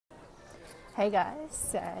Hey guys,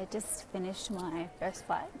 so I just finished my first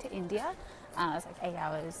flight to India. It was like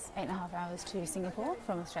 8.5 hours to Singapore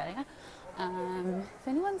from Australia. If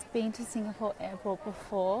anyone's been to Singapore airport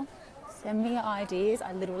before, send me your ideas.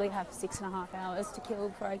 I literally have 6.5 hours to kill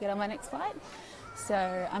before I get on my next flight. So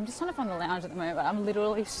I'm just trying to find the lounge at the moment. I'm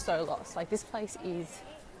literally so lost. Like, this place is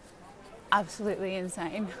absolutely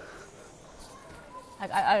insane.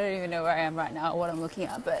 Like, I don't even know where I am right now or what I'm looking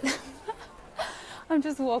at, but I'm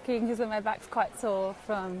just walking because my back's quite sore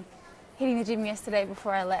from hitting the gym yesterday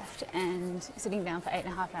before I left, and sitting down for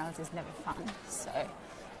 8.5 hours is never fun. So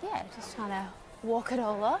yeah, just trying to walk it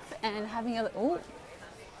all off and having a little...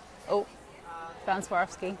 Oh, found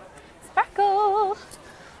Swarovski. Sparkle!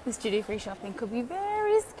 This duty-free shopping could be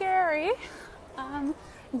very scary.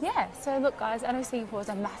 Yeah, so look guys, I know Singapore is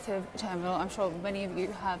a massive terminal. I'm sure many of you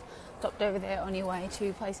have stopped over there on your way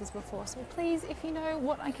to places before. So please, if you know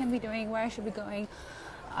what I can be doing, where I should be going,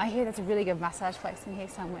 I hear there's a really good massage place in here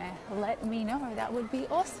somewhere. Let me know, that would be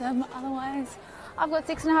awesome. Otherwise, I've got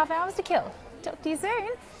 6.5 hours to kill. Talk to you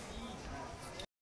soon.